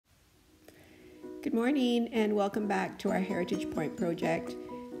Good morning and welcome back to our Heritage Point project.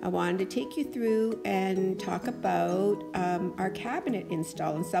 I wanted to take you through and talk about our cabinet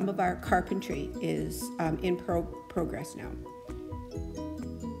install, and some of our carpentry is in progress now.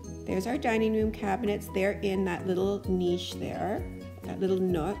 There's our dining room cabinets. They're in that little niche there, that little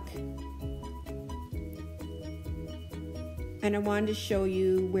nook. And I wanted to show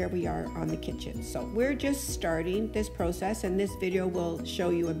you where we are on the kitchen. So we're just starting this process, and this video will show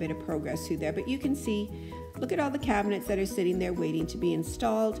you a bit of progress through there. But you can see, look at all the cabinets that are sitting there waiting to be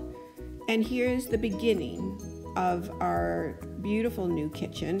installed. And here's the beginning of our beautiful new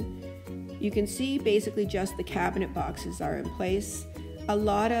kitchen. You can see basically just the cabinet boxes are in place. A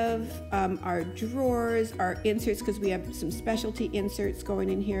lot of our drawers, our inserts, because we have some specialty inserts going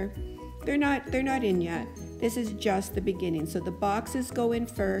in here, they're not in yet. This is just the beginning. So the boxes go in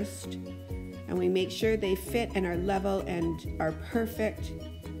first, and we make sure they fit and are level and are perfect.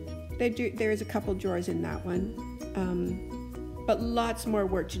 There's a couple drawers in that one, but lots more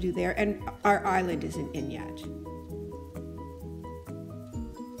work to do there, and our island isn't in yet.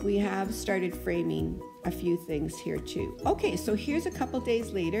 We have started framing a few things here too. Okay, so here's a couple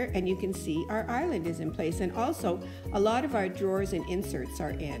days later, and you can see our island is in place, and also a lot of our drawers and inserts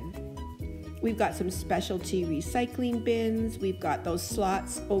are in. We've got some specialty recycling bins. We've got those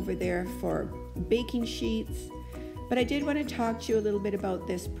slots over there for baking sheets. But I did want to talk to you a little bit about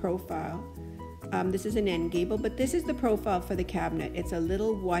this profile. This is an end gable, but this is the profile for the cabinet. It's a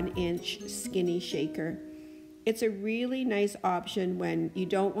little 1-inch skinny shaker. It's a really nice option when you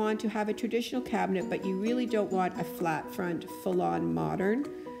don't want to have a traditional cabinet, but you really don't want a flat front, full-on modern,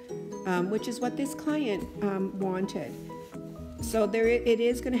 which is what this client wanted. So it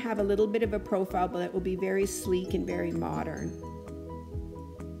is going to have a little bit of a profile, but it will be very sleek and very modern.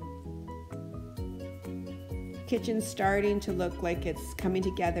 Kitchen's starting to look like it's coming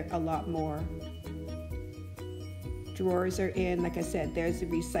together a lot more. Drawers are in, like I said, there's the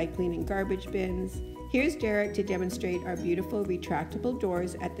recycling and garbage bins. Here's Derek to demonstrate our beautiful retractable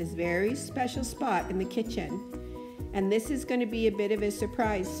doors at this very special spot in the kitchen. And this is going to be a bit of a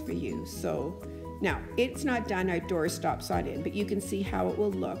surprise for you. So now, it's not done, our door stops on in, but you can see how it will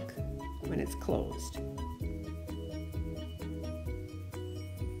look when it's closed.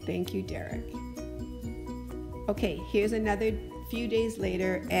 Thank you, Derek. Okay, here's another few days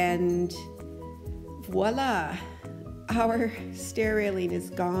later, and voila, our stair railing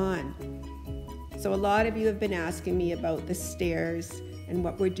is gone. So a lot of you have been asking me about the stairs and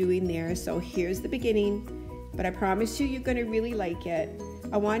what we're doing there, so here's the beginning, but I promise you, you're gonna really like it.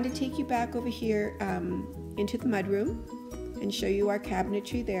 I wanted to take you back over here into the mudroom and show you our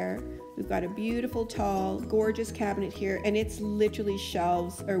cabinetry there. We've got a beautiful, tall, gorgeous cabinet here, and it's literally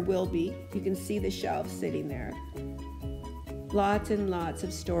shelves, or will be. You can see the shelves sitting there. Lots and lots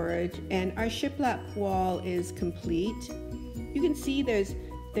of storage, and our shiplap wall is complete. You can see there's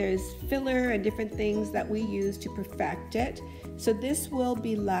filler and different things that we use to perfect it. So this will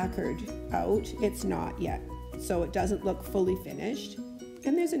be lacquered out. It's not yet, so it doesn't look fully finished.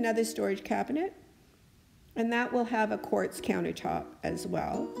 And there's another storage cabinet, and that will have a quartz countertop as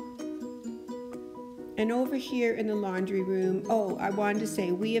well. And over here in the laundry room, oh, I wanted to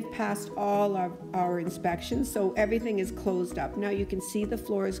say we have passed all of our inspections, so everything is closed up. Now you can see the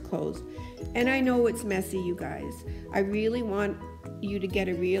floor is closed. And I know it's messy, you guys. I really want you to get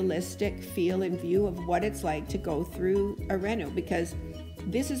a realistic feel and view of what it's like to go through a reno, because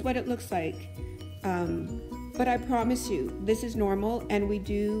this is what it looks like. But I promise you, this is normal, and we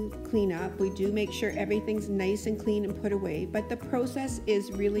do clean up. We do make sure everything's nice and clean and put away, but the process is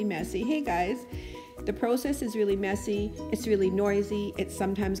really messy. Hey guys, the process is really messy. It's really noisy. It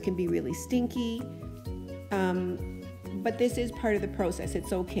sometimes can be really stinky, but this is part of the process.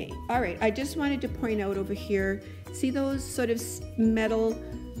 It's okay. All right, I just wanted to point out over here, see those sort of metal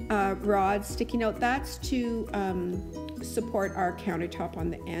rods sticking out? That's to support our countertop on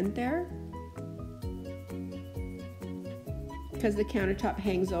the end there, because the countertop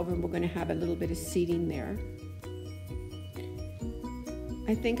hangs over and we're going to have a little bit of seating there.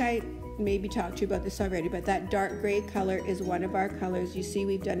 I think I maybe talked to you about this already, but that dark gray color is one of our colors. You see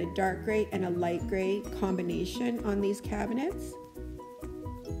we've done a dark gray and a light gray combination on these cabinets.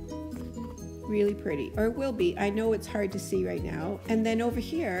 Really pretty, or will be. I know it's hard to see right now. And then over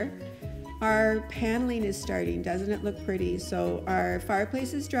here, our paneling is starting. Doesn't it look pretty? So our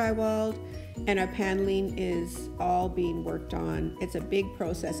fireplace is drywalled, and our paneling is all being worked on. It's a big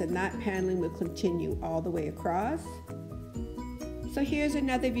process, and that paneling will continue all the way across. So here's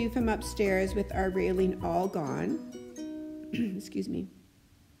another view from upstairs with our railing all gone. Excuse me.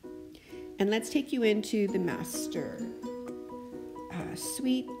 And let's take you into the master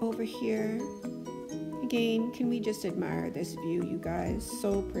suite over here. again, can we just admire this view, you guys?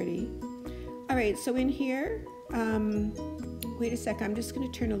 So pretty. All right, so in here, wait a sec, I'm just going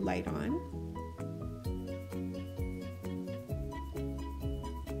to turn a light on.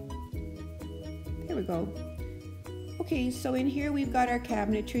 There we go. Okay, so in here we've got our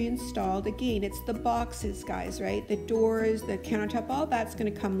cabinetry installed. Again, it's the boxes, guys, right? The doors, the countertop, all that's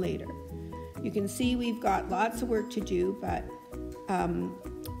going to come later. You can see we've got lots of work to do, but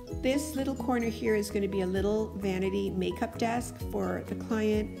this little corner here is going to be a little vanity makeup desk for the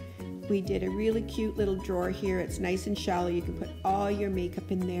client. We did a really cute little drawer here. It's nice and shallow. You can put all your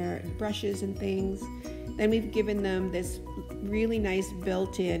makeup in there, and brushes and things. Then we've given them this really nice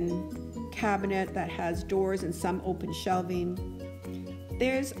built-in cabinet that has doors and some open shelving.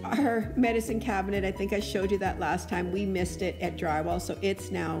 There's our medicine cabinet. I think I showed you that last time. We missed it at drywall, so it's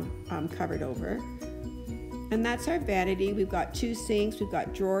now covered over. And that's our vanity. We've got 2 sinks. We've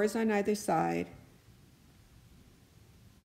got drawers on either side.